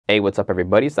Hey, what's up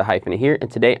everybody? It's the Hyphenate here,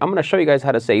 and today I'm going to show you guys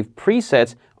how to save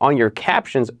presets on your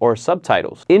captions or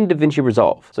subtitles in DaVinci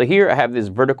Resolve. So here I have this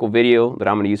vertical video that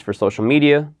I'm going to use for social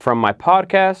media from my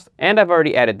podcast, and I've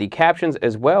already added the captions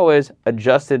as well as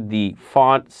adjusted the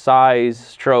font size,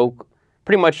 stroke,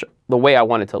 pretty much the way I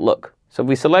want it to look. So if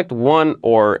we select one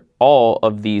or all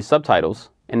of these subtitles,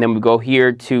 and then we go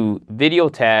here to Video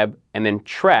tab and then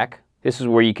Track, this is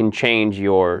where you can change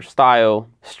your style,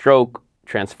 stroke,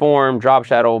 transform, drop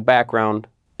shadow, background,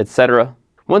 etc.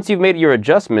 Once you've made your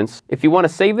adjustments, if you want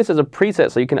to save this as a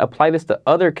preset so you can apply this to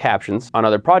other captions on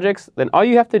other projects, then all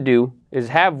you have to do is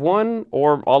have one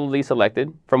or all of these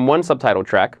selected from one subtitle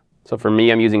track. So for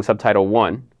me, I'm using subtitle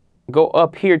 1. Go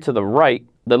up here to the right,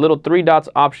 the little 3 dots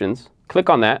options, click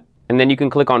on that, and then you can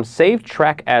click on Save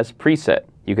Track as Preset.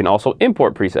 You can also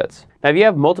import presets. Now, if you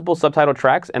have multiple subtitle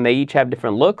tracks and they each have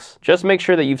different looks, just make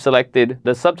sure that you've selected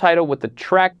the subtitle with the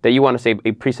track that you want to save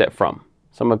a preset from.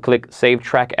 So I'm going to click Save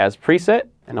Track as Preset,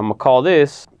 and I'm going to call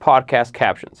this Podcast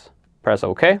Captions. Press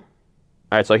OK. All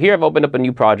right, so here I've opened up a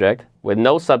new project with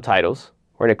no subtitles.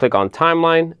 We're going to click on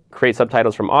Timeline, Create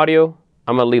Subtitles from Audio.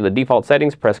 I'm going to leave the default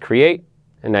settings, press Create,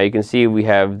 and now you can see we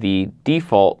have the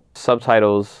default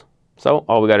subtitles. So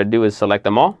all we got to do is select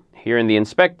them all. Here in the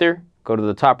inspector, go to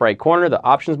the top right corner, the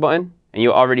options button, and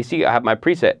you'll already see I have my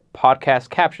preset,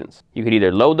 Podcast Captions. You could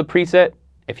either load the preset.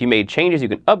 If you made changes, you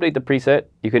can update the preset.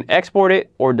 You can export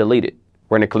it or delete it.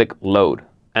 We're going to click Load.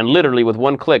 And literally with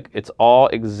one click, it's all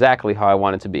exactly how I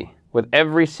want it to be, with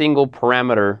every single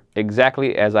parameter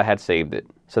exactly as I had saved it.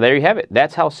 So there you have it.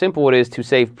 That's how simple it is to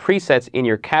save presets in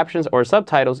your captions or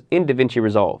subtitles in DaVinci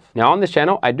Resolve. Now on this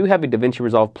channel, I do have a DaVinci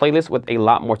Resolve playlist with a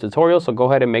lot more tutorials, so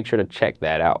go ahead and make sure to check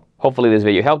that out. Hopefully this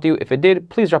video helped you. If it did,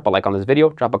 please drop a like on this video,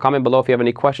 drop a comment below if you have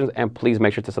any questions, and please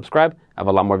make sure to subscribe. I have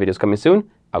a lot more videos coming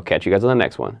soon. I'll catch you guys on the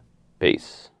next one.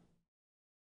 Peace.